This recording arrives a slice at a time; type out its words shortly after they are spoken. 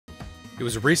It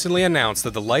was recently announced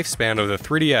that the lifespan of the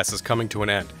 3DS is coming to an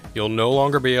end. You'll no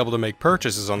longer be able to make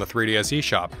purchases on the 3DS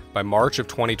eShop by March of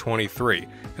 2023,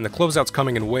 and the closeout's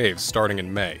coming in waves starting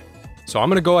in May. So I'm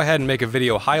going to go ahead and make a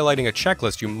video highlighting a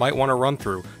checklist you might want to run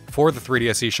through before the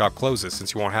 3DS eShop closes,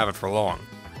 since you won't have it for long.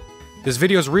 This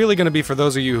video is really going to be for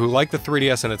those of you who like the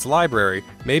 3DS and its library,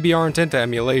 maybe aren't into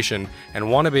emulation,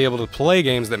 and want to be able to play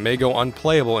games that may go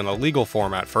unplayable in a legal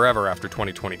format forever after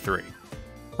 2023.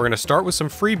 We're going to start with some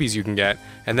freebies you can get,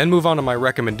 and then move on to my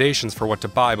recommendations for what to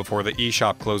buy before the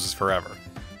eShop closes forever.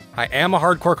 I am a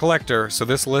hardcore collector, so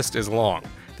this list is long.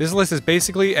 This list is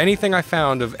basically anything I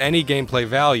found of any gameplay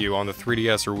value on the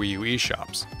 3DS or Wii U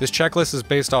eShops. This checklist is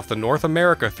based off the North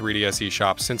America 3DS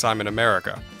eShop since I'm in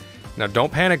America. Now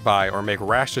don't panic buy or make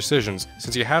rash decisions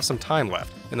since you have some time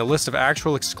left, and the list of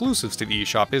actual exclusives to the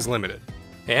eShop is limited.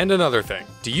 And another thing,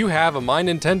 do you have a My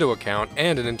Nintendo account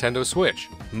and a Nintendo Switch?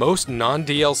 Most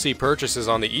non-DLC purchases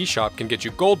on the eShop can get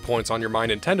you gold points on your My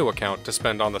Nintendo account to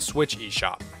spend on the Switch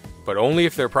eShop, but only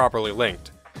if they're properly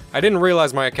linked. I didn't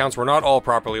realize my accounts were not all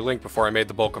properly linked before I made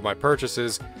the bulk of my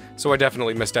purchases, so I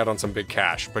definitely missed out on some big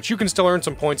cash, but you can still earn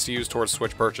some points to use towards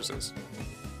Switch purchases.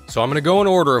 So I'm going to go in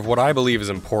order of what I believe is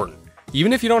important.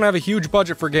 Even if you don't have a huge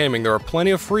budget for gaming, there are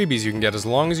plenty of freebies you can get as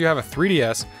long as you have a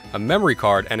 3DS, a memory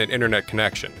card, and an internet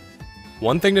connection.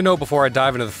 One thing to note before I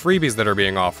dive into the freebies that are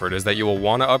being offered is that you will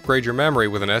want to upgrade your memory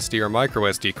with an SD or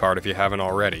microSD card if you haven't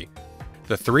already.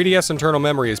 The 3DS internal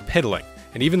memory is piddling,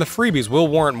 and even the freebies will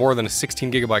warrant more than a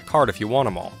 16GB card if you want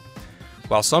them all.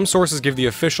 While some sources give the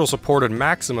official supported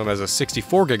maximum as a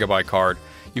 64GB card,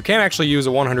 you can actually use a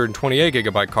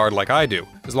 128GB card like I do,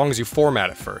 as long as you format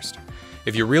it first.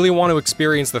 If you really want to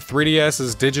experience the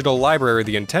 3DS's digital library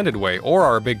the intended way, or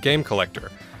are a big game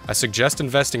collector, I suggest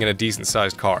investing in a decent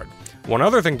sized card. One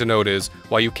other thing to note is,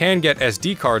 while you can get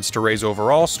SD cards to raise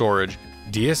overall storage,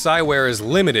 DSiWare is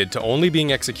limited to only being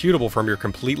executable from your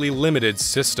completely limited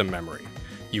system memory.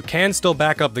 You can still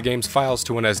back up the game's files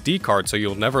to an SD card so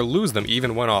you'll never lose them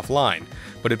even when offline,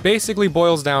 but it basically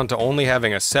boils down to only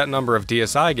having a set number of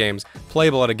DSi games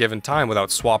playable at a given time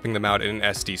without swapping them out in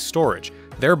SD storage,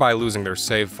 thereby losing their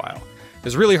save file.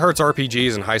 This really hurts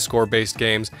RPGs and high-score based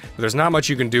games, but there's not much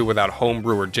you can do without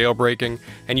homebrew or jailbreaking,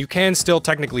 and you can still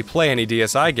technically play any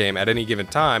DSi game at any given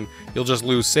time, you'll just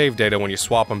lose save data when you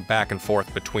swap them back and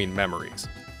forth between memories.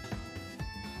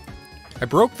 I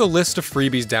broke the list of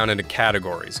freebies down into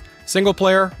categories: single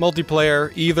player,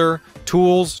 multiplayer, either,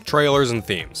 tools, trailers, and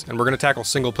themes, and we're going to tackle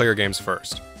single player games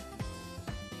first.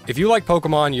 If you like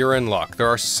Pokemon, you're in luck. There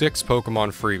are 6 Pokemon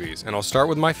freebies, and I'll start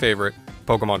with my favorite,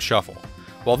 Pokemon Shuffle.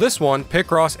 While this one,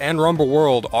 Picross, and Rumble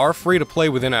World are free to play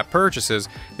with in-app purchases,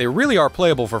 they really are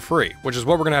playable for free, which is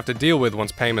what we're going to have to deal with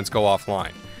once payments go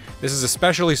offline. This is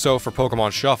especially so for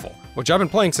Pokemon Shuffle, which I've been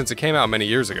playing since it came out many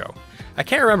years ago. I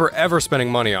can't remember ever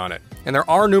spending money on it, and there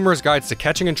are numerous guides to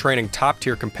catching and training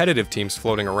top-tier competitive teams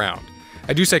floating around.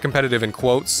 I do say competitive in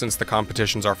quotes since the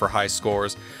competitions are for high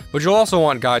scores, but you'll also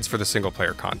want guides for the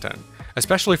single-player content.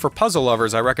 Especially for puzzle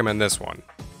lovers, I recommend this one.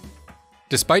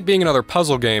 Despite being another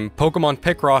puzzle game, Pokemon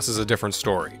Picross is a different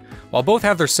story. While both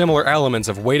have their similar elements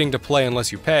of waiting to play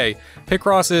unless you pay,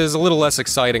 Picross is a little less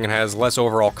exciting and has less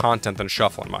overall content than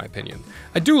Shuffle in my opinion.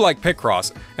 I do like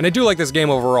Picross, and I do like this game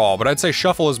overall, but I'd say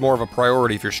Shuffle is more of a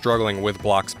priority if you're struggling with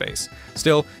block space.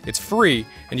 Still, it's free,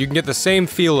 and you can get the same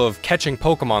feel of catching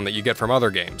Pokemon that you get from other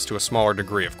games, to a smaller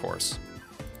degree of course.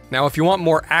 Now if you want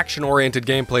more action-oriented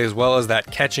gameplay as well as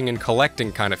that catching and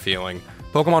collecting kind of feeling,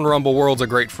 Pokemon Rumble World's a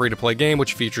great free-to-play game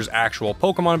which features actual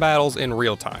Pokemon battles in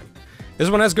real time. This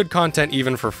one has good content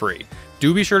even for free.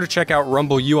 Do be sure to check out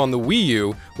Rumble U on the Wii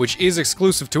U, which is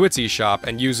exclusive to its eShop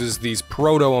and uses these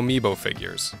proto-amiibo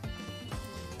figures.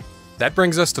 That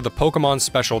brings us to the Pokemon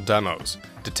Special Demos: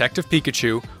 Detective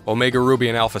Pikachu, Omega Ruby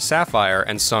and Alpha Sapphire,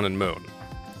 and Sun and Moon.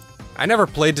 I never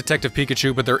played Detective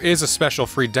Pikachu, but there is a special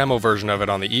free demo version of it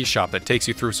on the eShop that takes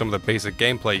you through some of the basic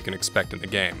gameplay you can expect in the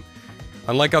game.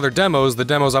 Unlike other demos, the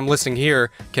demos I'm listing here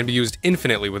can be used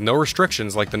infinitely with no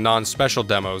restrictions like the non-special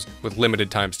demos with limited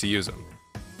times to use them.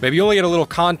 Maybe you only get a little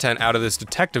content out of this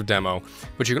detective demo,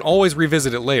 but you can always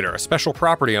revisit it later, a special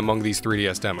property among these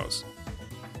 3DS demos.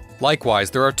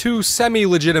 Likewise, there are 2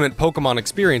 semi-legitimate Pokemon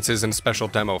experiences in special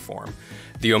demo form: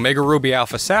 the Omega Ruby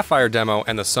Alpha Sapphire demo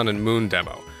and the Sun and Moon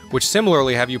demo, which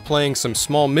similarly have you playing some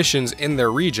small missions in their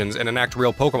regions and enact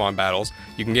real Pokemon battles.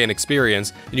 You can gain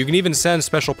experience, and you can even send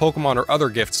special Pokemon or other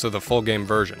gifts to the full game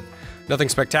version. Nothing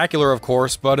spectacular of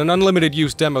course, but an unlimited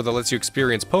use demo that lets you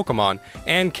experience Pokemon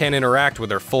and can interact with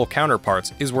their full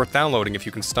counterparts is worth downloading if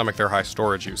you can stomach their high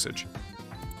storage usage.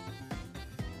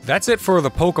 That's it for the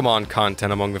Pokemon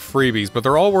content among the freebies, but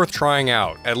they're all worth trying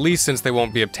out, at least since they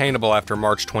won't be obtainable after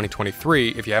March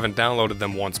 2023 if you haven't downloaded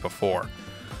them once before.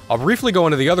 I'll briefly go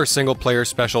into the other single-player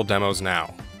special demos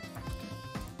now.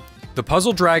 The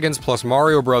Puzzle Dragons plus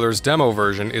Mario Bros. Demo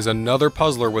version is another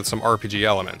puzzler with some RPG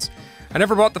elements. I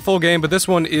never bought the full game, but this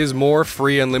one is more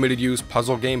free and limited use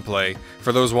puzzle gameplay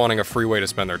for those wanting a free way to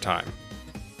spend their time.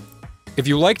 If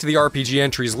you liked the RPG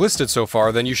entries listed so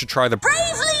far, then you should try the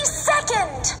Bravely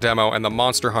Second demo and the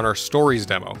Monster Hunter Stories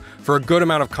demo for a good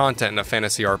amount of content in a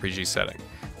fantasy RPG setting.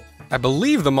 I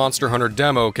believe the Monster Hunter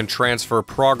demo can transfer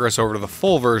progress over to the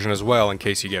full version as well in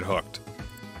case you get hooked.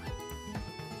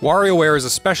 WarioWare is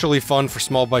especially fun for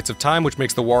small bites of time, which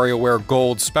makes the WarioWare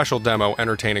Gold special demo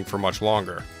entertaining for much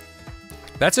longer.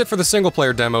 That's it for the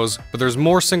single-player demos, but there's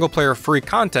more single-player free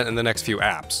content in the next few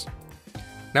apps.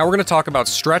 Now we're going to talk about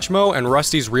Stretchmo and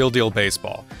Rusty's Real Deal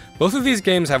Baseball. Both of these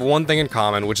games have one thing in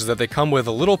common, which is that they come with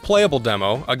a little playable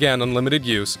demo, again unlimited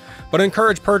use, but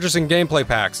encourage purchasing gameplay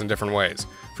packs in different ways.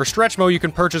 For Stretchmo, you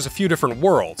can purchase a few different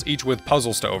worlds, each with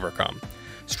puzzles to overcome.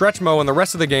 Stretchmo and the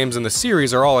rest of the games in the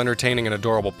series are all entertaining and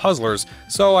adorable puzzlers,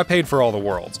 so I paid for all the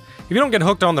worlds. If you don't get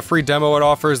hooked on the free demo it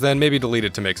offers, then maybe delete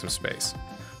it to make some space.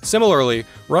 Similarly,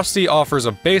 Rusty offers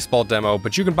a baseball demo,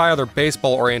 but you can buy other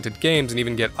baseball-oriented games and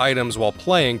even get items while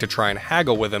playing to try and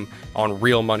haggle with them on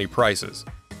real money prices.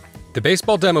 The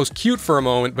baseball demo's cute for a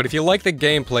moment, but if you like the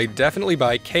gameplay, definitely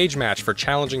buy Cage Match for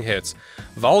challenging hits,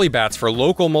 Volley Bats for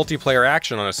local multiplayer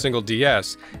action on a single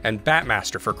DS, and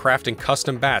Batmaster for crafting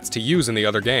custom bats to use in the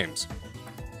other games.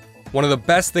 One of the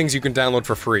best things you can download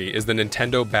for free is the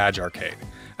Nintendo Badge Arcade.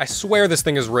 I swear this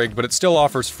thing is rigged, but it still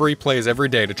offers free plays every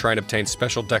day to try and obtain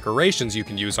special decorations you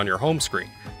can use on your home screen,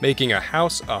 making a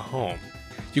house a home.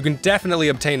 You can definitely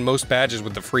obtain most badges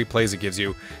with the free plays it gives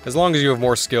you, as long as you have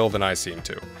more skill than I seem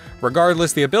to.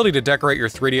 Regardless, the ability to decorate your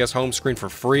 3DS home screen for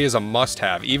free is a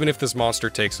must-have, even if this monster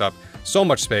takes up so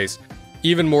much space,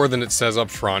 even more than it says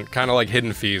up front, kinda like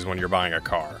hidden fees when you're buying a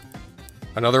car.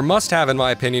 Another must-have in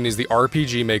my opinion is the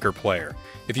RPG Maker player.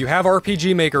 If you have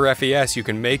RPG Maker FES, you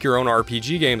can make your own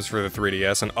RPG games for the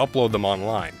 3DS and upload them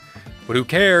online. But who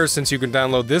cares, since you can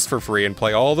download this for free and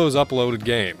play all those uploaded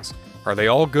games. Are they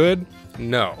all good?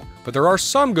 No. But there are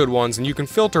some good ones, and you can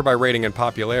filter by rating and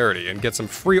popularity and get some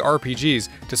free RPGs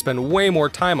to spend way more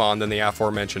time on than the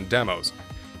aforementioned demos.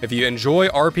 If you enjoy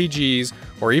RPGs,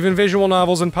 or even visual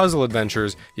novels and puzzle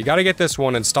adventures, you gotta get this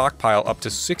one and stockpile up to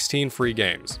 16 free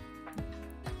games.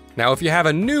 Now if you have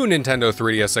a new Nintendo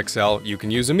 3DS XL, you can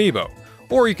use Amiibo,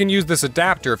 or you can use this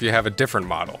adapter if you have a different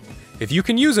model. If you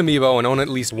can use Amiibo and own at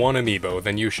least one Amiibo,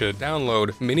 then you should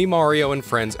download Mini Mario and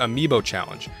Friends Amiibo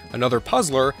Challenge, another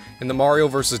puzzler in the Mario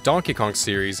vs. Donkey Kong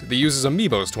series that uses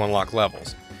Amiibos to unlock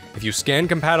levels. If you scan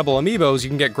compatible Amiibos, you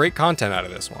can get great content out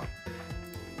of this one.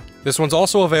 This one's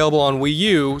also available on Wii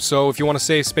U, so if you want to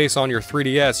save space on your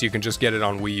 3DS, you can just get it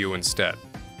on Wii U instead.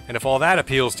 And if all that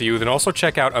appeals to you, then also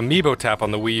check out Amiibo Tap on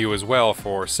the Wii U as well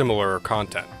for similar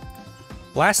content.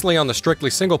 Lastly on the strictly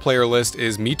single-player list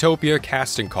is Miitopia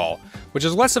Casting Call, which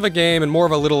is less of a game and more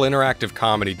of a little interactive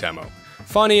comedy demo.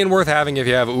 Funny and worth having if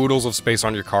you have oodles of space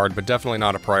on your card, but definitely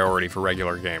not a priority for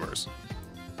regular gamers.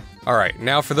 Alright,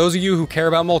 now for those of you who care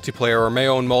about multiplayer or may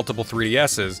own multiple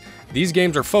 3DSs, these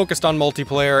games are focused on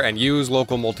multiplayer and use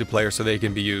local multiplayer so they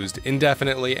can be used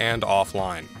indefinitely and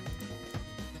offline.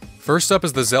 First up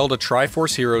is the Zelda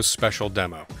Triforce Heroes Special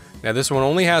Demo. Now this one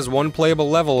only has one playable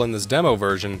level in this demo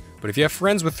version, but if you have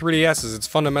friends with 3DSs, it's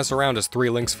fun to mess around as 3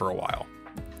 links for a while.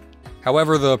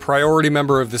 However, the priority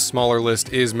member of this smaller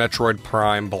list is Metroid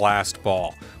Prime Blast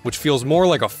Ball, which feels more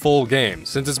like a full game,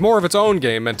 since it's more of its own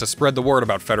game meant to spread the word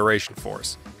about Federation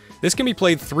Force. This can be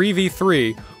played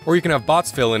 3v3, or you can have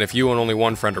bots fill in if you and only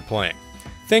one friend are playing.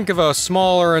 Think of a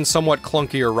smaller and somewhat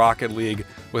clunkier Rocket League,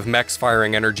 with mechs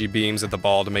firing energy beams at the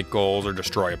ball to make goals or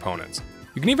destroy opponents.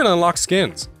 You can even unlock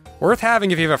skins. Worth having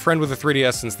if you have a friend with a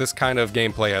 3DS, since this kind of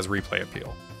gameplay has replay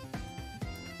appeal.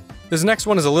 This next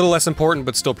one is a little less important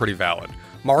but still pretty valid.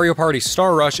 Mario Party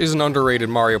Star Rush is an underrated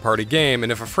Mario Party game,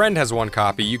 and if a friend has one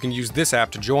copy, you can use this app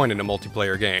to join in a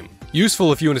multiplayer game.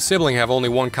 Useful if you and a sibling have only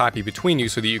one copy between you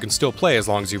so that you can still play as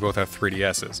long as you both have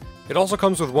 3DSs. It also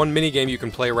comes with one minigame you can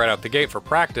play right out the gate for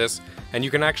practice, and you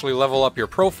can actually level up your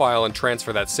profile and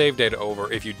transfer that save data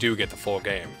over if you do get the full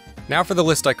game. Now for the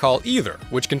list I call Either,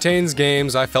 which contains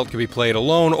games I felt could be played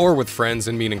alone or with friends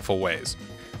in meaningful ways.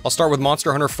 I'll start with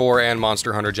Monster Hunter 4 and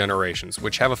Monster Hunter Generations,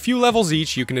 which have a few levels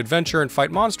each you can adventure and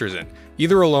fight monsters in,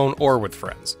 either alone or with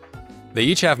friends. They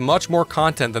each have much more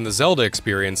content than the Zelda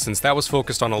experience, since that was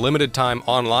focused on a limited time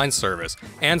online service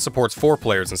and supports 4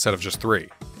 players instead of just 3.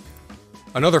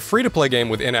 Another free-to-play game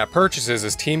with in-app purchases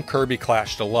is Team Kirby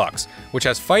Clash Deluxe, which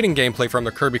has fighting gameplay from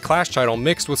the Kirby Clash title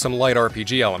mixed with some light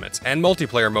RPG elements, and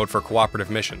multiplayer mode for cooperative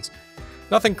missions.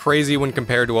 Nothing crazy when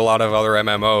compared to a lot of other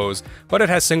MMOs, but it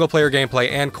has single-player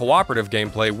gameplay and cooperative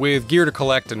gameplay with gear to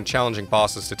collect and challenging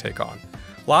bosses to take on.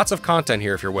 Lots of content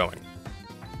here if you're willing.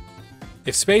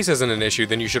 If space isn't an issue,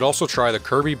 then you should also try the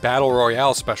Kirby Battle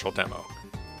Royale special demo.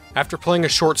 After playing a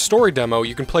short story demo,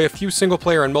 you can play a few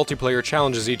single-player and multiplayer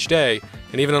challenges each day,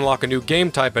 and even unlock a new game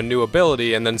type and new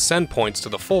ability, and then send points to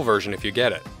the full version if you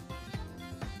get it.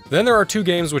 Then there are two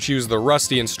games which use the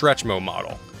Rusty and Stretch Mode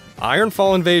model.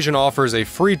 Ironfall Invasion offers a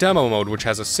free demo mode which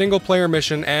has a single-player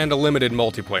mission and a limited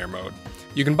multiplayer mode.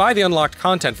 You can buy the unlocked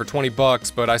content for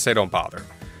 $20, but I say don't bother.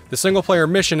 The single-player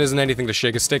mission isn't anything to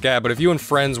shake a stick at, but if you and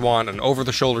friends want an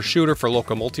over-the-shoulder shooter for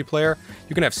local multiplayer,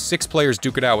 you can have 6 players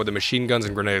duke it out with the machine guns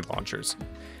and grenade launchers.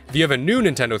 If you have a new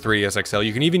Nintendo 3DS XL,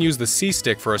 you can even use the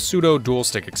C-Stick for a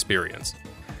pseudo-dual-stick experience.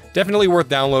 Definitely worth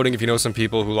downloading if you know some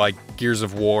people who like Gears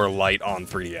of War Lite on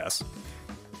 3DS.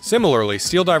 Similarly,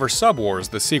 Steel Diver Sub Wars,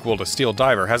 the sequel to Steel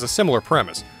Diver, has a similar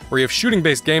premise, where you have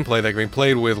shooting-based gameplay that can be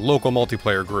played with local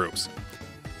multiplayer groups.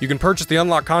 You can purchase the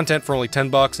unlocked content for only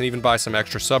 $10 and even buy some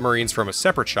extra submarines from a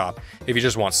separate shop if you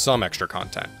just want some extra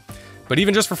content. But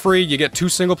even just for free, you get 2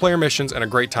 single-player missions and a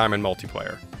great time in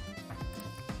multiplayer.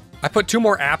 I put 2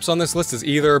 more apps on this list as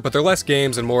either, but they're less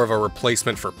games and more of a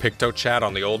replacement for PictoChat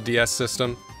on the old DS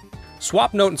system.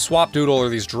 SwapNote and SwapDoodle are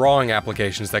these drawing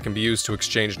applications that can be used to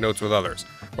exchange notes with others,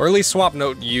 or at least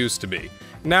SwapNote used to be.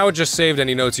 Now it just saved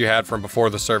any notes you had from before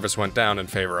the service went down in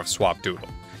favor of SwapDoodle.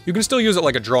 You can still use it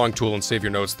like a drawing tool and save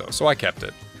your notes though, so I kept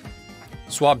it.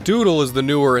 SwapDoodle is the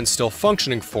newer and still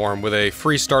functioning form with a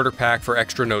free starter pack for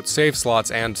extra note save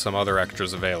slots and some other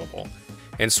extras available.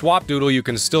 In SwapDoodle you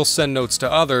can still send notes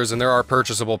to others, and there are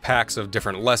purchasable packs of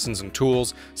different lessons and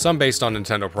tools, some based on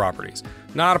Nintendo properties.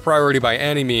 Not a priority by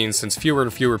any means, since fewer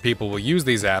and fewer people will use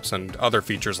these apps and other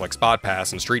features like Spot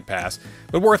Pass and Street Pass,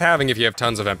 but worth having if you have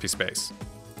tons of empty space.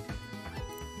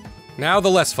 Now the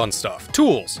less fun stuff.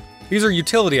 Tools! These are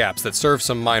utility apps that serve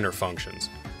some minor functions.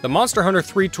 The Monster Hunter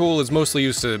 3 tool is mostly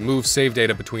used to move save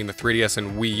data between the 3DS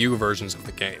and Wii U versions of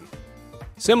the game.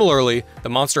 Similarly, the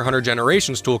Monster Hunter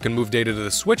Generations tool can move data to the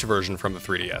Switch version from the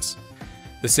 3DS.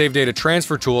 The Save Data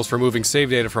Transfer tool is for moving save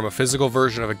data from a physical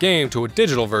version of a game to a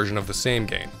digital version of the same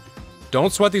game.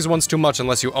 Don't sweat these ones too much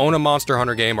unless you own a Monster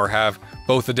Hunter game or have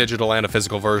both a digital and a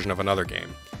physical version of another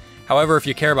game. However, if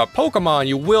you care about Pokemon,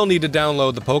 you will need to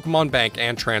download the Pokemon Bank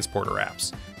and Transporter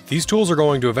apps. These tools are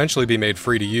going to eventually be made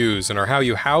free to use and are how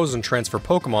you house and transfer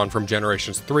Pokemon from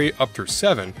Generations 3 up through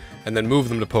 7 and then move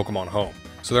them to Pokemon Home.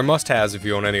 So they're must-haves if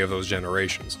you own any of those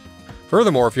generations.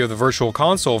 Furthermore, if you have the Virtual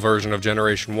Console version of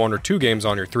Generation 1 or 2 games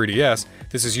on your 3DS,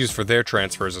 this is used for their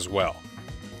transfers as well.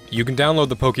 You can download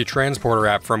the Poke Transporter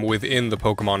app from within the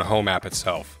Pokemon Home app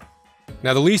itself.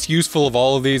 Now the least useful of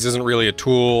all of these isn't really a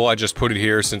tool, I just put it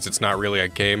here since it's not really a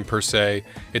game per se.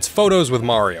 It's Photos with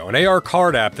Mario, an AR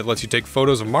card app that lets you take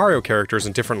photos of Mario characters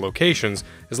in different locations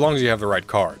as long as you have the right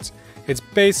cards. It's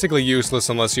basically useless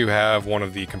unless you have one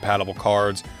of the compatible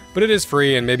cards, but it is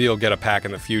free and maybe you'll get a pack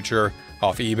in the future,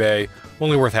 off eBay,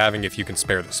 only worth having if you can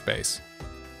spare the space.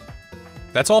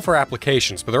 That's all for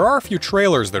applications, but there are a few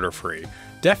trailers that are free.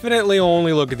 Definitely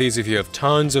only look at these if you have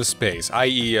tons of space,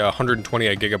 i.e. a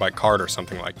 128GB card or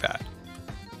something like that.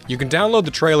 You can download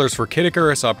the trailers for Kid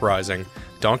Icarus Uprising,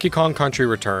 Donkey Kong Country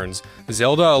Returns,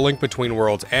 Zelda A Link Between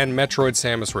Worlds, and Metroid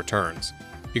Samus Returns.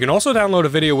 You can also download a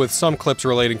video with some clips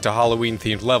relating to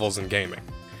Halloween-themed levels in gaming.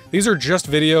 These are just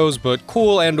videos, but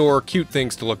cool and/or cute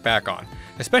things to look back on,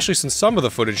 especially since some of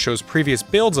the footage shows previous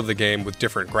builds of the game with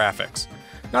different graphics.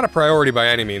 Not a priority by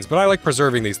any means, but I like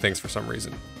preserving these things for some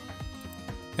reason.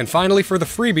 And finally, for the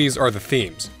freebies are the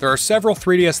themes. There are several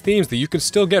 3DS themes that you can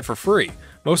still get for free,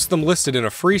 most of them listed in a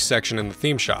free section in the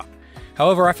theme shop.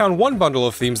 However, I found one bundle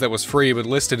of themes that was free but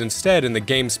listed instead in the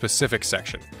game-specific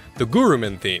section, the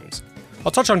Gurumin themes.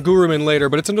 I'll touch on Gurumin later,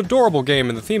 but it's an adorable game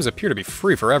and the themes appear to be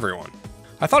free for everyone.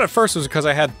 I thought at first it was because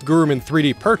I had Gurumin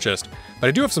 3D purchased, but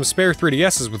I do have some spare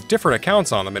 3DSs with different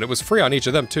accounts on them and it was free on each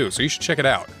of them too, so you should check it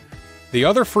out. The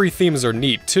other free themes are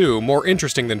neat too, more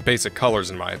interesting than basic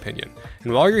colors in my opinion.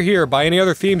 And while you're here, buy any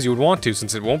other themes you would want to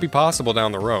since it won't be possible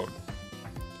down the road.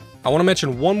 I want to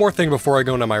mention one more thing before I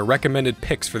go into my recommended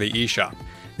picks for the eShop.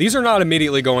 These are not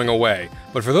immediately going away,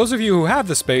 but for those of you who have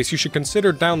the space, you should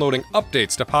consider downloading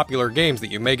updates to popular games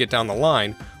that you may get down the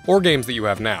line, or games that you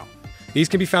have now. These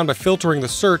can be found by filtering the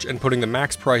search and putting the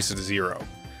max price at 0.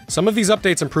 Some of these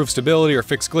updates improve stability or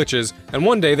fix glitches, and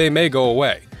one day they may go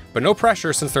away. But no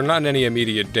pressure since they're not in any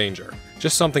immediate danger.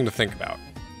 Just something to think about.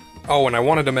 Oh, and I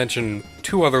wanted to mention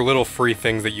 2 other little free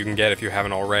things that you can get if you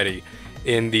haven't already.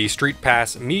 In the Street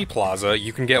Pass Me Plaza,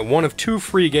 you can get one of 2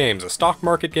 free games, a stock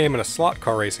market game and a slot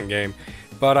car racing game,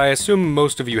 but I assume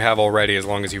most of you have already as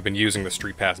long as you've been using the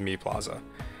Street Pass Me Plaza.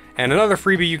 And another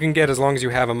freebie you can get as long as you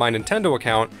have a My Nintendo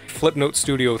account, Flipnote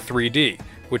Studio 3D,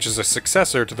 which is a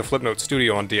successor to the Flipnote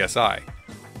Studio on DSi.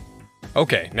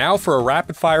 Okay, now for a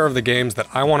rapid fire of the games that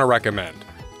I want to recommend.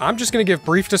 I'm just going to give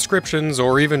brief descriptions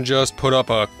or even just put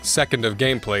up a second of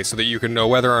gameplay so that you can know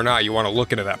whether or not you want to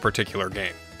look into that particular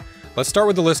game. Let's start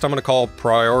with the list I'm going to call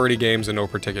priority games in no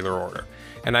particular order.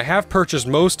 And I have purchased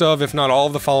most of, if not all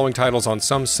of the following titles on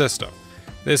some system.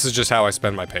 This is just how I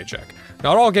spend my paycheck.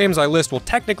 Not all games I list will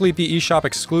technically be eShop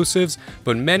exclusives,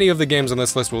 but many of the games on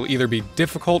this list will either be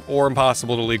difficult or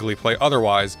impossible to legally play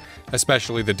otherwise,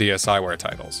 especially the DSiWare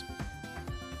titles.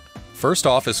 First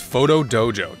off is Photo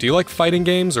Dojo. Do you like fighting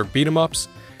games or beat 'em ups?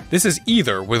 This is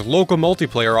either with local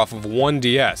multiplayer off of one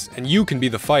DS, and you can be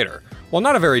the fighter. While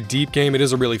not a very deep game, it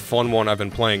is a really fun one I've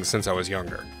been playing since I was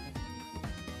younger.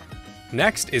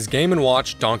 Next is Game &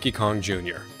 Watch Donkey Kong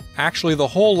Jr. Actually, the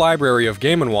whole library of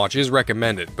Game & Watch is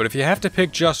recommended, but if you have to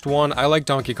pick just one, I like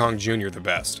Donkey Kong Jr. the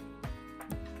best.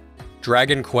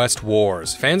 Dragon Quest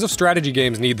Wars. Fans of strategy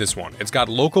games need this one. It's got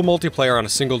local multiplayer on a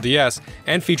single DS,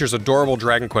 and features adorable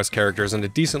Dragon Quest characters and a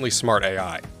decently smart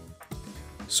AI.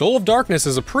 Soul of Darkness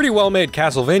is a pretty well-made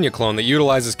Castlevania clone that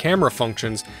utilizes camera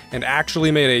functions and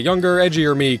actually made a younger,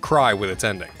 edgier me cry with its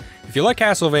ending. If you like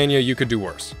Castlevania, you could do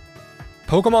worse.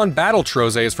 Pokemon Battle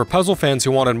Troze is for puzzle fans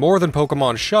who wanted more than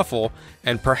Pokemon Shuffle,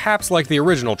 and perhaps like the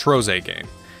original Troze game.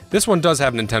 This one does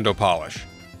have Nintendo polish.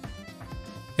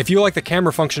 If you like the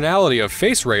camera functionality of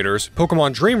Face Raiders,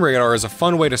 Pokemon Dream Radar is a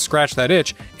fun way to scratch that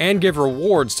itch and give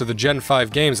rewards to the Gen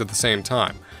 5 games at the same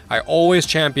time. I always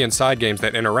champion side games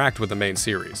that interact with the main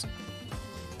series.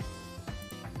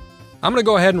 I'm gonna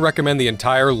go ahead and recommend the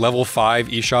entire Level 5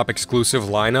 eShop exclusive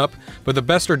lineup, but the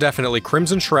best are definitely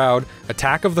Crimson Shroud,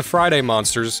 Attack of the Friday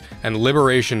Monsters, and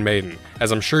Liberation Maiden,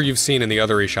 as I'm sure you've seen in the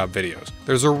other eShop videos.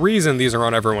 There's a reason these are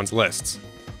on everyone's lists.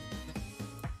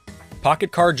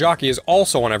 Pocket Card Jockey is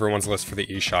also on everyone's list for the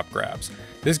eShop grabs.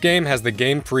 This game has the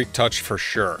Game Freak touch for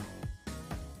sure.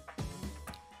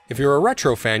 If you're a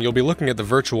retro fan, you'll be looking at the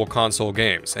Virtual Console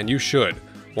games, and you should.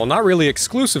 While not really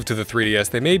exclusive to the 3DS,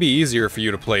 they may be easier for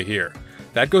you to play here.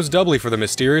 That goes doubly for the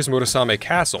Mysterious Murasame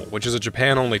Castle, which is a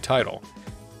Japan-only title.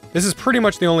 This is pretty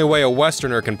much the only way a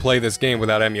Westerner can play this game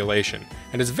without emulation,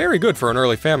 and is very good for an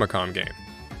early Famicom game.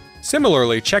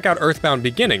 Similarly, check out Earthbound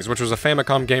Beginnings, which was a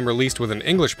Famicom game released with an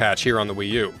English patch here on the Wii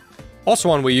U.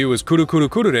 Also on Wii U is Kuru Kuru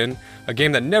Kururin, a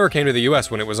game that never came to the US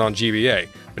when it was on GBA,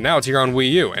 but now it's here on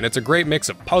Wii U, and it's a great mix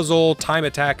of puzzle, time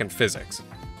attack, and physics.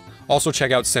 Also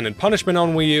check out Sin and Punishment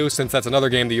on Wii U, since that's another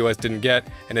game the US didn't get,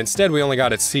 and instead we only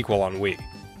got its sequel on Wii.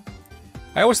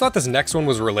 I always thought this next one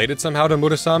was related somehow to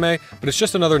Murasame, but it's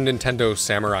just another Nintendo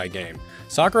samurai game.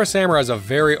 Sakura Samurai is a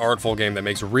very artful game that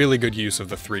makes really good use of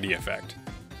the 3D effect.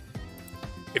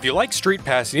 If you like Street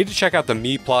Pass, you need to check out the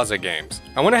Me Plaza games.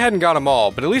 I went ahead and got them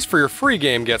all, but at least for your free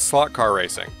game, get Slot Car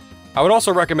Racing. I would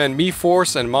also recommend Me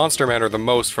Force and Monster Man are the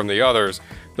most from the others,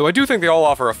 though I do think they all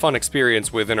offer a fun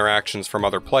experience with interactions from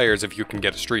other players if you can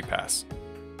get a Street Pass.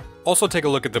 Also take a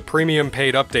look at the premium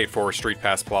paid update for Street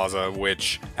Pass Plaza,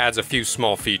 which adds a few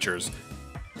small features.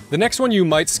 The next one you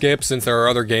might skip since there are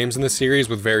other games in the series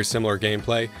with very similar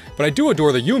gameplay, but I do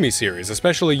adore the Yumi series,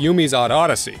 especially Yumi's Odd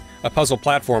Odyssey, a puzzle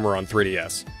platformer on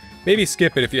 3DS. Maybe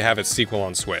skip it if you have its sequel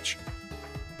on Switch.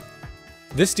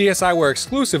 This DSiWare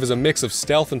exclusive is a mix of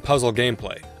stealth and puzzle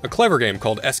gameplay, a clever game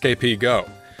called SKP Go.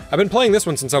 I've been playing this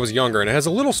one since I was younger, and it has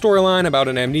a little storyline about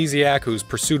an amnesiac who's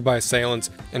pursued by assailants,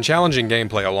 and challenging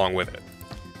gameplay along with it.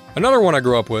 Another one I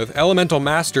grew up with, Elemental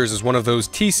Masters, is one of those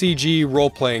TCG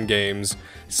role-playing games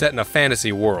set in a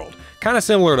fantasy world. Kinda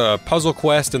similar to Puzzle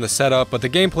Quest in the setup, but the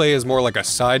gameplay is more like a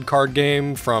side card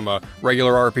game from a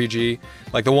regular RPG,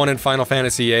 like the one in Final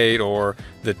Fantasy VIII, or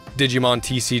the Digimon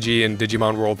TCG in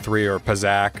Digimon World 3 or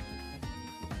Pazaak.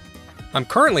 I'm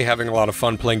currently having a lot of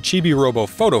fun playing Chibi Robo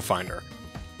Photo Finder.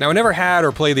 Now, I never had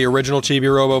or played the original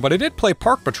Chibi Robo, but I did play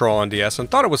Park Patrol on DS and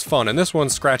thought it was fun, and this one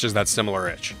scratches that similar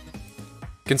itch.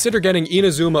 Consider getting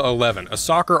Inazuma 11, a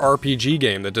soccer RPG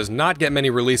game that does not get many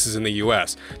releases in the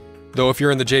US, though if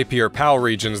you're in the JP or PAL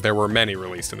regions, there were many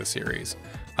released in the series.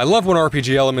 I love when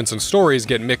RPG elements and stories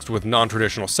get mixed with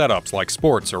non-traditional setups like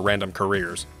sports or random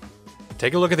careers.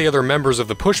 Take a look at the other members of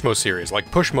the Pushmo series,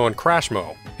 like Pushmo and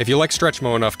Crashmo, if you like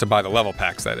Stretchmo enough to buy the level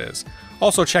packs, that is.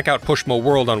 Also check out Pushmo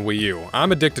World on Wii U,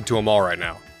 I'm addicted to them all right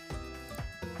now.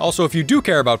 Also, if you do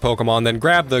care about Pokemon, then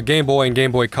grab the Game Boy and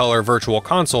Game Boy Color Virtual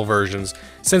Console versions,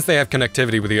 since they have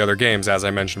connectivity with the other games, as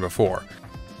I mentioned before.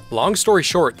 Long story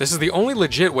short, this is the only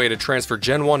legit way to transfer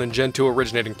Gen 1 and Gen 2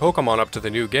 originating Pokemon up to the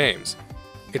new games.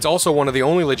 It's also one of the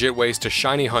only legit ways to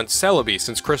shiny hunt Celebi,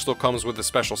 since Crystal comes with the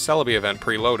special Celebi event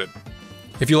preloaded.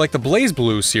 If you like the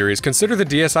BlazBlue series, consider the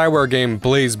DSiWare game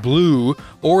BlazBlue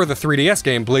or the 3DS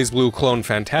game BlazBlue Clone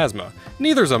Phantasma.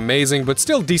 Neither's amazing, but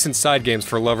still decent side games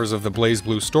for lovers of the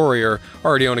BlazBlue story or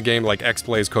already own a game like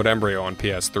X-Blaze Code Embryo on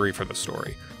PS3 for the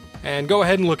story. And go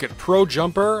ahead and look at Pro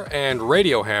Jumper and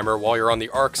Radio Hammer while you're on the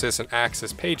Arxis and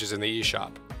Axis pages in the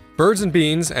eShop. Birds and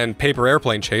Beans and Paper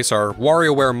Airplane Chase are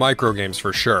WarioWare micro games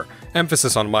for sure,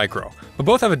 emphasis on micro, but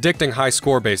both have addicting high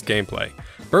score-based gameplay.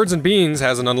 Birds and Beans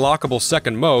has an unlockable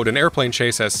second mode, and Airplane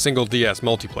Chase has single DS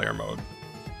multiplayer mode.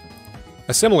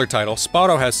 A similar title,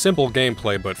 Spotto has simple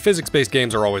gameplay, but physics-based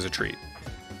games are always a treat.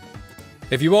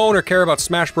 If you own or care about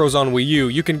Smash Bros. On Wii U,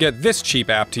 you can get this cheap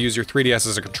app to use your 3DS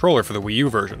as a controller for the Wii U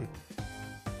version.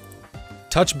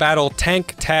 Touch Battle,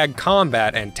 Tank Tag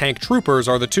Combat, and Tank Troopers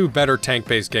are the two better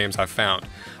tank-based games I've found,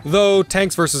 though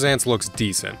Tanks vs. Ants looks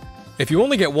decent. If you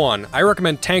only get one, I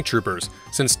recommend Tank Troopers,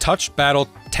 since Touch Battle,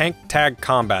 Tank Tag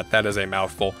Combat, that is a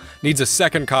mouthful, needs a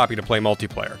second copy to play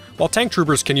multiplayer, while Tank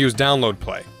Troopers can use download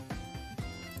play.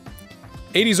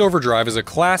 80s Overdrive is a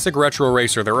classic retro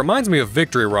racer that reminds me of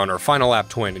Victory Run or Final Lap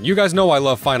Twin, and you guys know I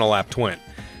love Final Lap Twin.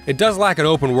 It does lack an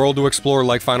open world to explore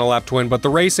like Final Lap Twin, but the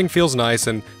racing feels nice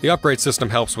and the upgrade system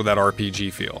helps with that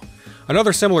RPG feel.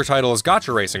 Another similar title is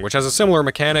Gotcha Racing, which has a similar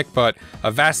mechanic, but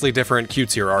a vastly different,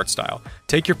 cutesier art style.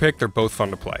 Take your pick, they're both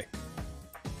fun to play.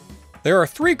 There are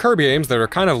 3 Kirby games that are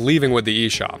kind of leaving with the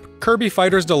eShop: Kirby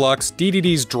Fighters Deluxe,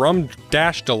 DDD's Drum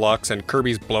Dash Deluxe, and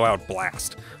Kirby's Blowout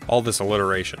Blast. All this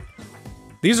alliteration.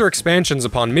 These are expansions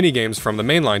upon minigames from the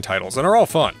mainline titles, and are all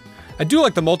fun. I do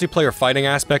like the multiplayer fighting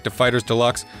aspect of Fighters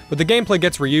Deluxe, but the gameplay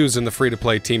gets reused in the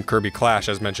free-to-play Team Kirby Clash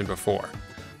as mentioned before.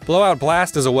 Blowout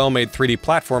Blast is a well-made 3D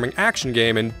platforming action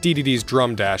game, and DDD's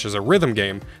Drum Dash is a rhythm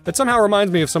game that somehow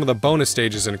reminds me of some of the bonus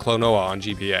stages in Klonoa on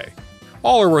GBA.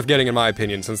 All are worth getting in my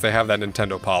opinion, since they have that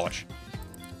Nintendo polish.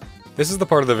 This is the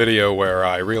part of the video where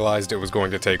I realized it was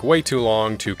going to take way too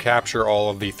long to capture all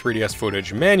of the 3DS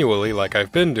footage manually like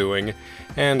I've been doing,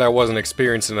 and I wasn't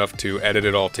experienced enough to edit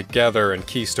it all together and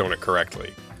keystone it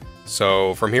correctly.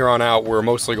 So from here on out, we're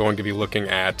mostly going to be looking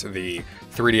at the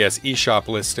 3DS eShop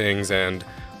listings and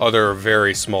other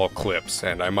very small clips,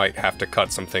 and I might have to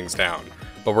cut some things down.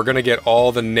 But we're going to get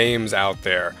all the names out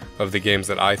there of the games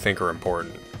that I think are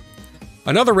important.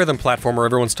 Another rhythm platformer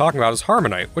everyone's talking about is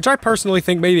Harmonite, which I personally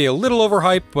think may be a little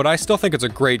overhyped, but I still think it's a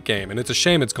great game, and it's a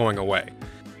shame it's going away.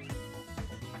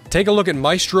 Take a look at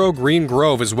Maestro Green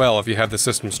Grove as well if you have the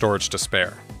system storage to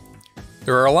spare.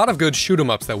 There are a lot of good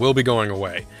shoot-'em-ups that will be going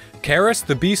away. Karis,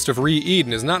 the Beast of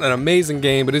Re-Eden is not an amazing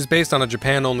game, but is based on a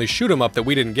Japan-only shoot-'em-up that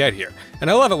we didn't get here,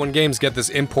 and I love it when games get this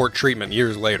import treatment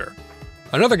years later.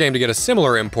 Another game to get a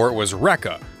similar import was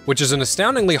Rekka, which is an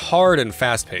astoundingly hard and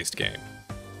fast-paced game.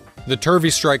 The Turvy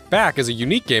Strike Back is a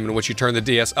unique game in which you turn the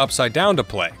DS upside down to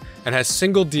play, and has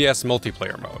single DS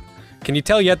multiplayer mode. Can you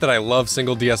tell yet that I love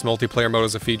single DS multiplayer mode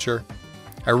as a feature?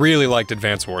 I really liked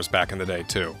Advance Wars back in the day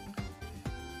too.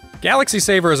 Galaxy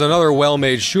Saver is another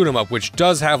well-made shoot-'em-up which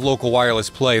does have local wireless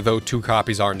play, though 2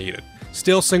 copies are needed.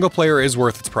 Still, single player is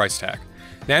worth its price tag.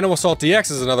 Nano Assault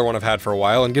DX is another one I've had for a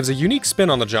while and gives a unique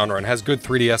spin on the genre and has good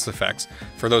 3DS effects,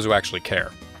 for those who actually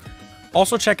care.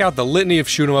 Also check out the litany of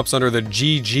shoot-'em-ups under the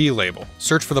GG label.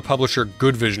 Search for the publisher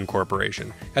Good Vision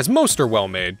Corporation, as most are well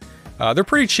made. They're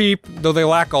pretty cheap, though they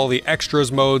lack all the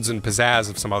extras, modes, and pizzazz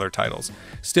of some other titles.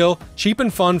 Still, cheap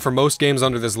and fun for most games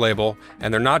under this label,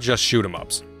 and they're not just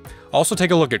shoot-'em-ups. Also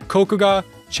take a look at Kokuga,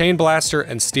 Chain Blaster,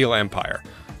 and Steel Empire.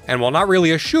 And while not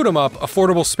really a shoot-'em-up,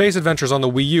 Affordable Space Adventures on the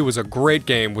Wii U is a great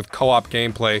game with co-op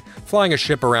gameplay, flying a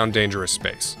ship around dangerous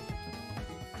space.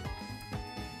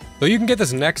 Though you can get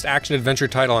this next action-adventure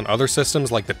title on other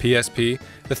systems like the PSP,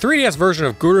 the 3DS version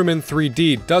of Gurumin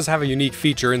 3D does have a unique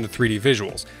feature in the 3D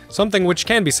visuals, something which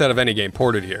can be said of any game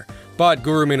ported here, but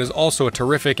Gurumin is also a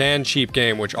terrific and cheap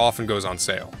game which often goes on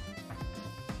sale.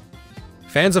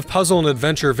 Fans of puzzle and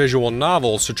adventure visual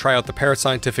novels should try out the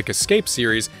Parascientific Escape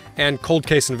series and Cold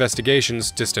Case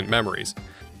Investigations Distant Memories.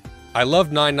 I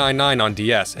loved 999 on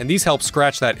DS, and these help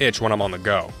scratch that itch when I'm on the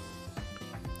go.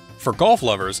 For golf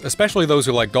lovers, especially those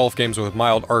who like golf games with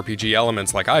mild RPG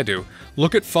elements like I do,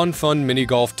 look at Fun Mini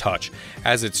Golf Touch,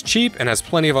 as it's cheap and has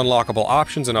plenty of unlockable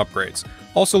options and upgrades.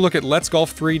 Also look at Let's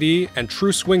Golf 3D and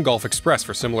True Swing Golf Express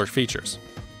for similar features.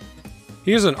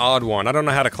 Here's an odd one, I don't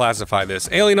know how to classify this.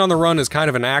 Alien on the Run is kind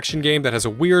of an action game that has a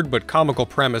weird but comical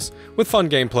premise with fun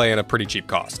gameplay and a pretty cheap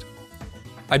cost.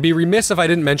 I'd be remiss if I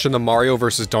didn't mention the Mario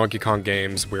vs. Donkey Kong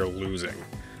games we're losing.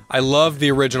 I loved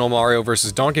the original Mario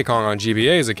vs. Donkey Kong on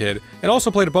GBA as a kid, and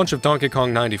also played a bunch of Donkey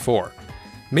Kong 94.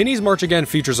 Minis March Again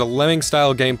features a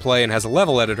Lemming-style gameplay and has a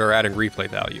level editor adding replay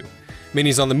value.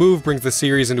 Minis on the Move brings the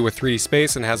series into a 3D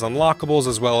space and has unlockables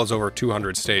as well as over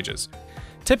 200 stages.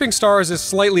 Tipping Stars is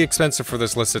slightly expensive for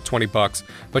this list at $20,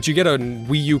 but you get a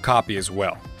Wii U copy as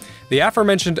well. The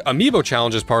aforementioned Amiibo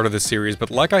challenge is part of this series,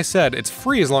 but like I said, it's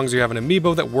free as long as you have an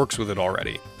Amiibo that works with it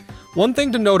already. One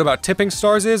thing to note about Tipping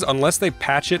Stars is, unless they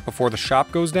patch it before the shop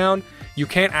goes down, you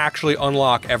can't actually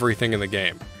unlock everything in the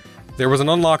game. There was an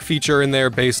unlock feature in there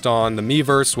based on the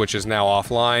Miiverse, which is now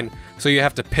offline, so you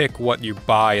have to pick what you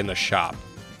buy in the shop.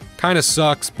 Kinda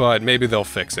sucks, but maybe they'll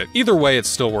fix it. Either way, it's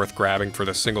still worth grabbing for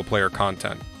the single-player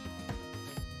content.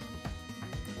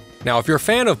 Now, if you're a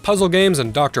fan of puzzle games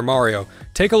and Dr. Mario,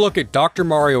 take a look at Dr.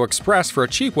 Mario Express for a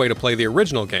cheap way to play the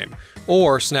original game,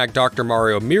 or snag Dr.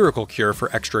 Mario Miracle Cure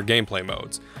for extra gameplay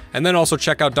modes. And then also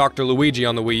check out Dr. Luigi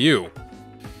on the Wii U.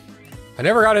 I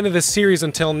never got into this series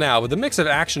until now, but the mix of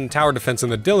action and tower defense in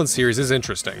the Dylan series is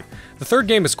interesting. The third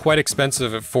game is quite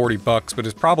expensive at $40, but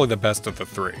is probably the best of the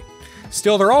three.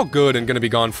 Still, they're all good and gonna be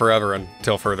gone forever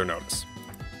until further notice.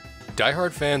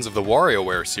 Die-hard fans of the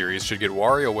WarioWare series should get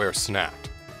WarioWare Snapped.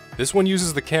 This one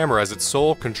uses the camera as its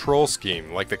sole control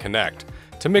scheme, like the Kinect,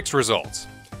 to mix results.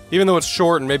 Even though it's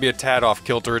short and maybe a tad off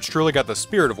kilter, it's truly got the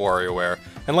spirit of WarioWare,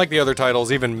 and like the other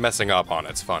titles, even messing up on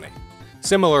it's funny.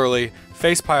 Similarly,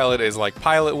 Face Pilot is like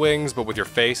Pilot Wings, but with your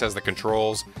face as the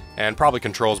controls, and probably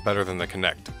controls better than the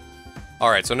Kinect.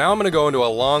 Alright, so now I'm gonna go into a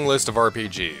long list of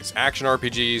RPGs. Action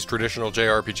RPGs, traditional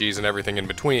JRPGs, and everything in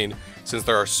between, since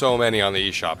there are so many on the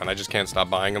eShop and I just can't stop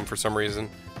buying them for some reason.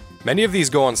 Many of these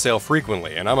go on sale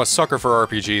frequently, and I'm a sucker for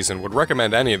RPGs and would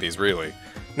recommend any of these really.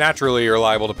 Naturally, you're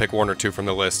liable to pick one or two from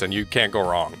the list and you can't go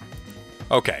wrong.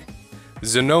 Okay.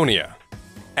 Xenonia,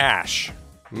 Ash,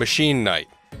 Machine Knight,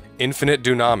 Infinite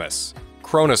Dunamis,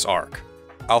 Cronus Arc,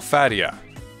 Alphadia,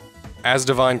 As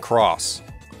Divine Cross,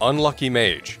 Unlucky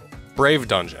Mage, Brave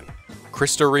Dungeon,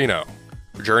 Cristorino,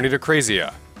 Journey to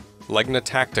Crazia, Legna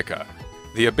Tactica,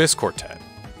 The Abyss Quartet,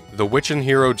 The Witch and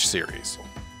Hero series,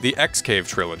 The X-Cave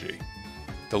trilogy,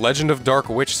 The Legend of Dark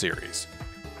Witch series,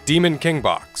 Demon King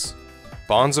Box,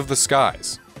 Bonds of the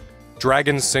Skies,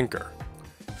 Dragon Sinker,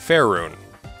 Faerun,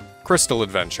 Crystal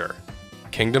Adventure,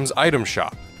 Kingdom's Item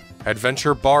Shop,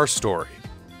 Adventure Bar Story,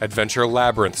 Adventure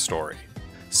Labyrinth Story,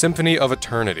 Symphony of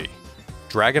Eternity,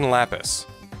 Dragon Lapis,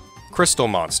 Crystal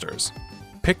Monsters,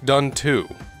 Pick Dun 2,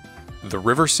 The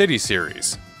River City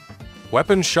series,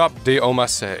 Weapon Shop de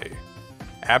Omasei,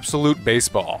 Absolute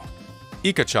Baseball,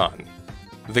 Ika-chan,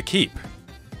 The Keep,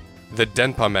 the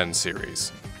Denpa Men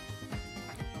series.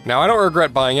 Now, I don't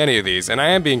regret buying any of these, and I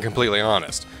am being completely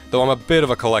honest, though I'm a bit of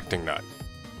a collecting nut.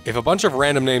 If a bunch of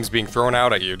random names being thrown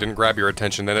out at you didn't grab your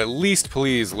attention, then at least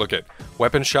please look at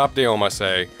Weapon Shop de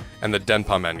Omasei and the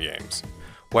Denpa Men games.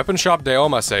 Weapon Shop de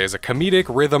Omasei is a comedic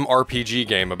rhythm RPG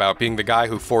game about being the guy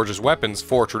who forges weapons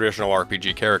for traditional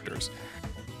RPG characters.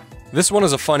 This one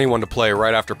is a funny one to play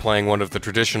right after playing one of the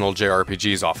traditional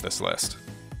JRPGs off this list.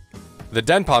 The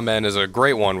Denpa Men is a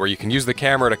great one where you can use the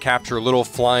camera to capture little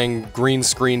flying green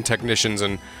screen technicians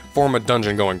and form a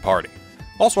dungeon-going party.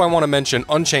 Also, I want to mention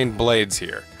Unchained Blades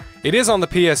here. It is on the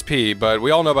PSP, but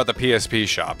we all know about the PSP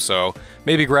shop, so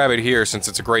maybe grab it here since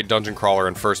it's a great dungeon crawler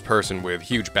in first person with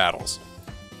huge battles.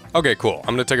 Okay, cool.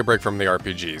 I'm gonna take a break from the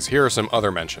RPGs. Here are some other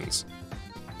mentions.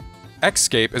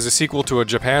 Escape is a sequel to a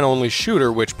Japan-only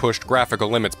shooter which pushed graphical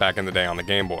limits back in the day on the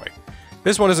Game Boy.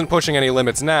 This one isn't pushing any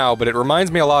limits now, but it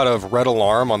reminds me a lot of Red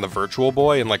Alarm on the Virtual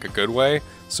Boy in like a good way,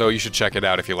 so you should check it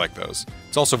out if you like those.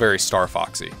 It's also very Star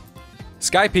Foxy.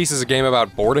 Sky Piece is a game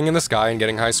about boarding in the sky and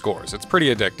getting high scores. It's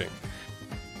pretty addicting.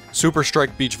 Super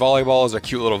Strike Beach Volleyball is a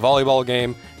cute little volleyball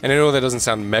game, and I know that doesn't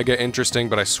sound mega interesting,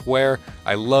 but I swear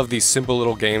I love these simple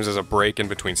little games as a break in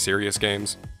between serious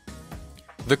games.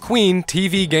 The Queen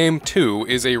TV Game 2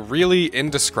 is a really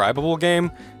indescribable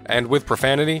game, and with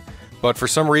profanity, but for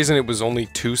some reason it was only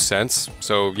 2 cents,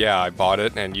 so yeah, I bought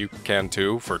it, and you can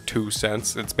too, for 2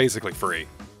 cents. It's basically free.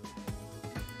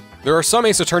 There are some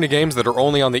Ace Attorney games that are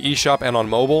only on the eShop and on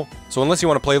mobile, so unless you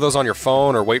want to play those on your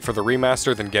phone or wait for the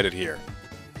remaster, then get it here.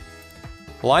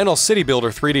 Lionel City Builder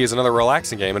 3D is another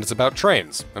relaxing game, and it's about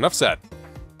trains. Enough said.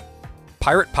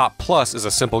 Pirate Pop Plus is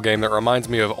a simple game that reminds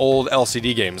me of old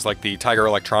LCD games like the Tiger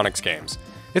Electronics games.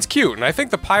 It's cute, and I think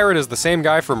the pirate is the same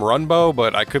guy from Runbow,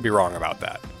 but I could be wrong about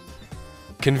that.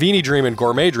 Conveni Dream and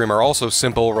Gourmet Dream are also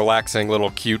simple, relaxing,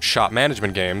 little cute shop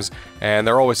management games, and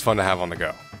they're always fun to have on the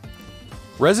go.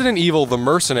 Resident Evil The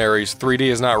Mercenaries 3D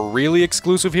is not really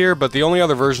exclusive here, but the only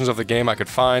other versions of the game I could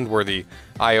find were the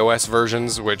iOS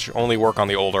versions, which only work on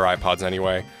the older iPods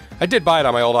anyway. I did buy it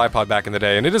on my old iPod back in the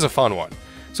day, and it is a fun one.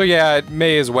 So yeah, it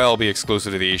may as well be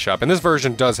exclusive to the eShop, and this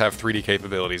version does have 3D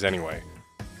capabilities anyway.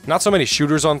 Not so many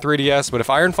shooters on 3DS, but if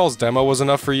Ironfall's demo was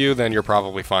enough for you, then you're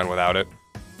probably fine without it.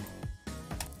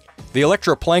 The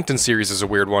Electroplankton series is a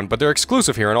weird one, but they're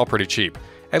exclusive here and all pretty cheap.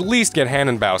 At least get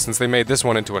Hannenbau since they made this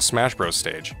one into a Smash Bros.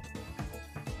 Stage.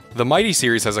 The Mighty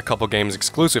series has a couple games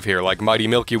exclusive here, like Mighty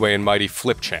Milky Way and Mighty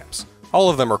Flip Champs. All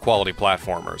of them are quality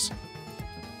platformers.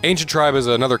 Ancient Tribe is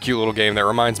another cute little game that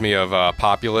reminds me of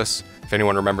Populous, if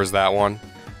anyone remembers that one.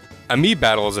 Amiibo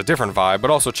Battle is a different vibe,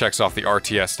 but also checks off the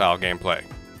RTS-style gameplay.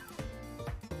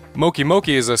 Moki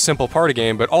Moki is a simple party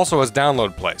game, but also has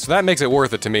download play, so that makes it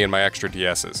worth it to me and my extra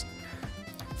DSs.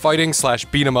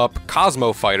 Fighting/beat-em-up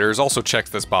Cosmo Fighters also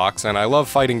checks this box, and I love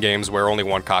fighting games where only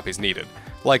one copy is needed,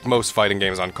 like most fighting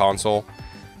games on console.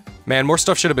 Man, more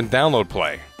stuff should have been download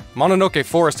play. Mononoke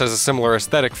Forest has a similar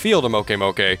aesthetic feel to Moke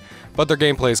Moke, but their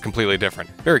gameplay is completely different.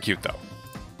 Very cute though.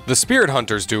 The Spirit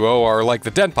Hunters duo are like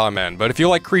the Denpa Men, but if you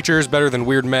like creatures better than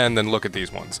weird men, then look at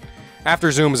these ones.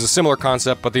 After Zoom is a similar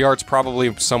concept, but the art's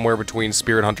probably somewhere between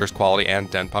Spirit Hunters quality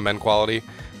and Denpa Men quality,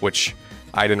 which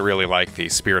I didn't really like the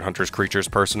Spirit Hunters creatures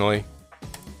personally.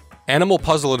 Animal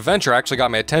Puzzle Adventure actually got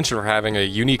my attention for having a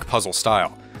unique puzzle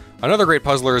style. Another great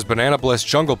puzzler is Banana Bliss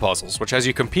Jungle Puzzles, which has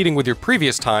you competing with your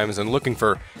previous times and looking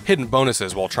for hidden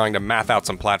bonuses while trying to math out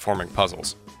some platforming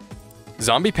puzzles.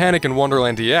 Zombie Panic in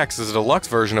Wonderland DX is a deluxe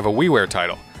version of a WiiWare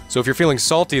title, so if you're feeling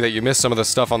salty that you missed some of the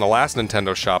stuff on the last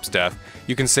Nintendo Shop's death,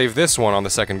 you can save this one on the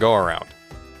second go-around.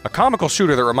 A comical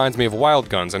shooter that reminds me of Wild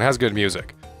Guns and has good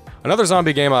music. Another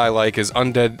zombie game I like is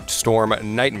Undead Storm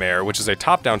Nightmare, which is a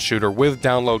top-down shooter with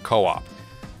download co-op.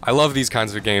 I love these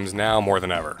kinds of games now more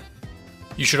than ever.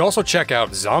 You should also check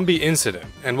out Zombie Incident,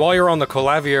 and while you're on the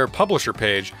Colavier publisher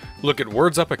page, look at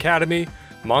Words Up Academy,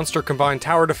 Monster Combined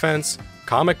Tower Defense,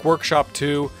 Comic Workshop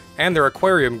 2, and their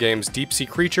aquarium games Deep Sea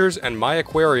Creatures and My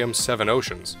Aquarium 7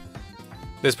 Oceans.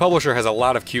 This publisher has a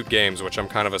lot of cute games, which I'm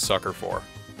kind of a sucker for.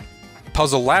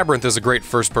 Puzzle Labyrinth is a great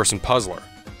first-person puzzler.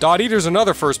 Dot Eater's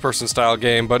another first-person style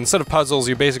game, but instead of puzzles,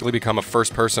 you basically become a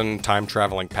first-person,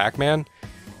 time-traveling Pac-Man.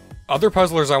 Other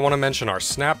puzzlers I want to mention are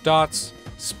Snapdots,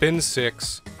 Spin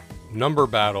 6, Number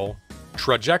Battle,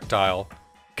 Trajectile,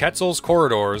 Quetzal's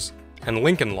Corridors, and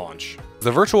Lincoln Launch.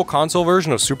 The Virtual Console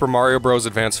version of Super Mario Bros.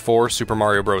 Advance 4 Super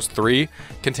Mario Bros. 3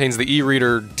 contains the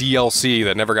e-reader DLC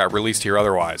that never got released here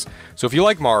otherwise, so if you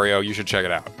like Mario, you should check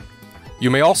it out. You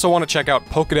may also want to check out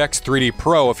Pokédex 3D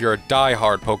Pro if you're a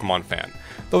die-hard Pokemon fan,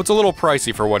 though it's a little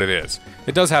pricey for what it is.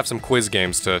 It does have some quiz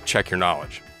games to check your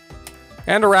knowledge.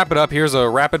 And to wrap it up, here's a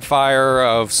rapid fire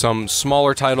of some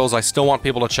smaller titles I still want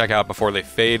people to check out before they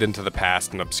fade into the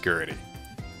past and obscurity.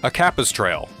 A Kappa's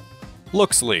Trail,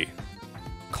 Luxley,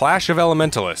 Clash of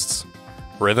Elementalists,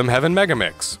 Rhythm Heaven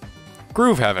Megamix,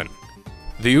 Groove Heaven,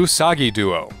 The Usagi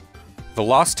Duo, The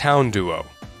Lost Town Duo,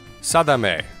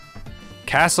 Sadame,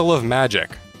 Castle of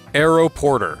Magic, Arrow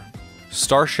Porter,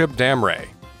 Starship Damray,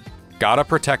 Gata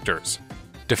Protectors,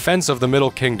 Defense of the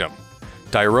Middle Kingdom,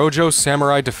 Dairojo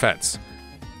Samurai Defense,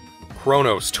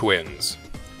 Chronos Twins,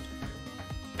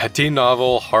 Petit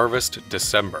Novel Harvest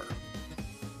December,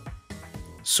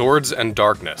 Swords and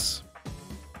Darkness,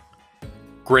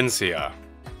 Grinsia,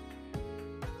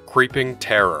 Creeping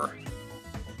Terror,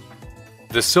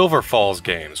 the Silver Falls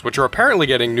games, which are apparently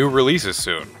getting new releases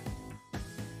soon,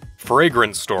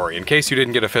 Fragrant Story, in case you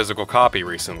didn't get a physical copy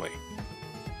recently,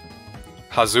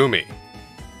 Hazumi,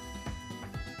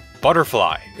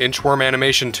 Butterfly, Inchworm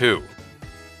Animation 2,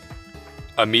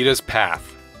 Amita's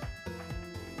Path,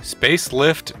 Space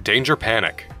Lift Danger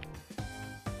Panic,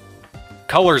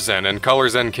 Color Zen and Color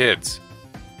Zen Kids,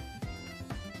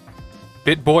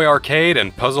 BitBoy Arcade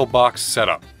and Puzzle Box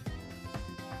Setup,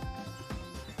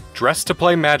 Dress to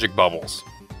Play Magic Bubbles,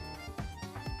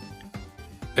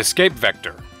 Escape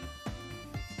Vector,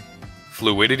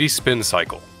 Fluidity Spin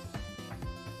Cycle,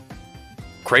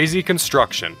 Crazy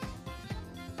Construction,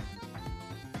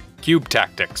 Cube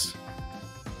Tactics,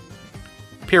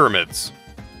 Pyramids,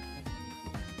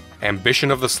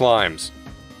 Ambition of the Slimes,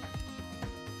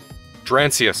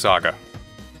 Drancia Saga,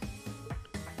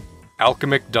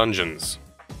 Alchemic Dungeons,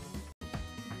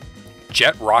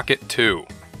 Jet Rocket 2,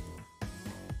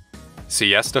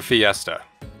 Siesta Fiesta,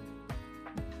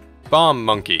 Bomb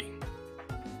Monkey,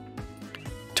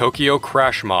 Tokyo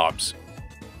Crash Mobs,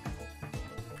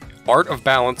 Art of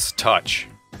Balance Touch,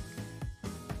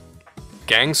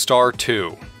 Gangstar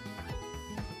 2,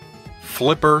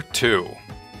 Flipper 2,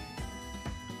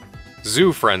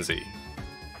 Zoo Frenzy,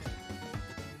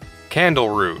 Candle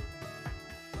Root,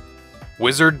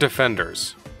 Wizard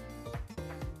Defenders,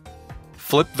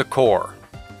 Flip the Core,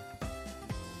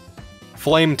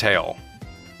 Flametail,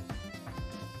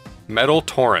 Metal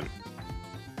Torrent,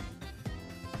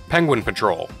 Penguin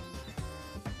Patrol,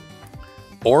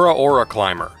 Aura Aura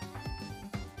Climber,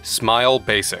 Smile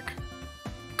Basic,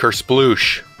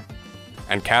 Kersploosh,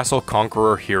 and Castle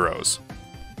Conqueror Heroes.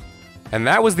 And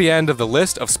that was the end of the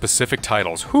list of specific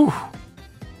titles. Whew!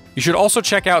 You should also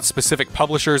check out specific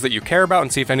publishers that you care about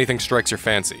and see if anything strikes your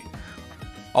fancy.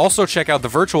 Also check out the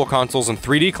Virtual Consoles and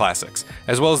 3D Classics,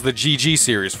 as well as the GG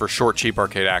series for short, cheap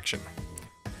arcade action.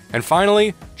 And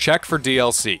finally, check for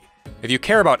DLC. If you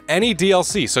care about any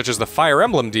DLC, such as the Fire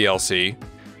Emblem DLC,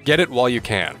 get it while you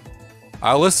can.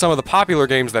 I'll list some of the popular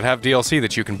games that have DLC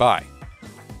that you can buy.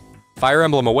 Fire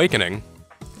Emblem Awakening,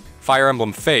 Fire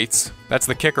Emblem Fates, that's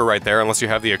the kicker right there unless you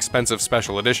have the expensive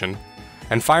special edition,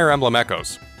 and Fire Emblem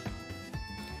Echoes.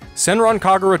 Senran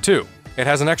Kagura 2, it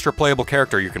has an extra playable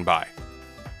character you can buy.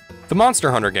 The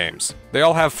Monster Hunter games, they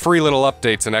all have free little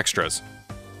updates and extras.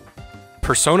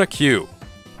 Persona Q.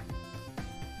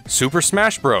 Super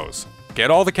Smash Bros.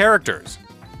 Get all the characters.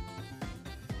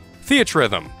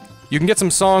 Theatrhythm. You can get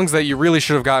some songs that you really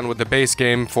should have gotten with the base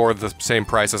game for the same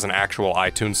price as an actual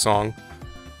iTunes song.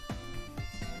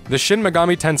 The Shin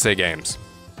Megami Tensei games.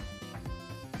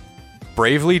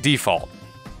 Bravely Default.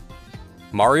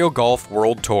 Mario Golf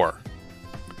World Tour.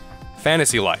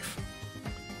 Fantasy Life.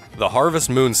 The Harvest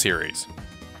Moon series.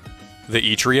 The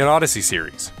Etrian Odyssey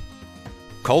series.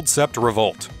 Culdcept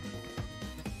Revolt.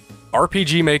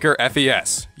 RPG Maker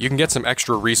FES. You can get some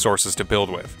extra resources to build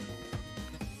with.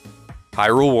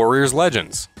 Hyrule Warriors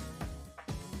Legends.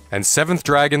 And 7th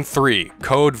Dragon 3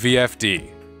 Code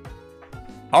VFD.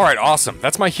 Alright, awesome.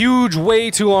 That's my huge, way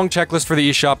too long checklist for the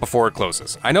eShop before it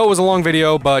closes. I know it was a long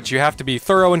video, but you have to be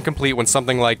thorough and complete when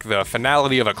something like the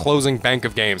finality of a closing bank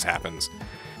of games happens.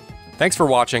 Thanks for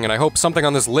watching, and I hope something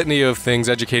on this litany of things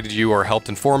educated you or helped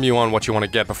inform you on what you want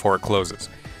to get before it closes.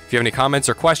 If you have any comments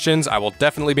or questions, I will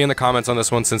definitely be in the comments on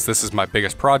this one since this is my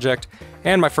biggest project,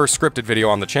 and my first scripted video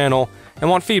on the channel, and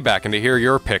want feedback and to hear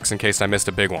your picks in case I missed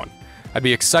a big one. I'd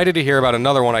be excited to hear about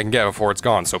another one I can get before it's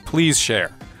gone, so please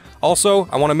share. Also,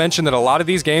 I want to mention that a lot of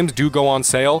these games do go on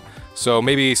sale, so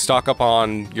maybe stock up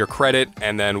on your credit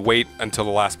and then wait until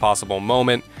the last possible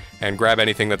moment and grab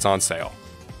anything that's on sale.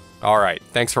 Alright,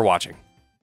 thanks for watching.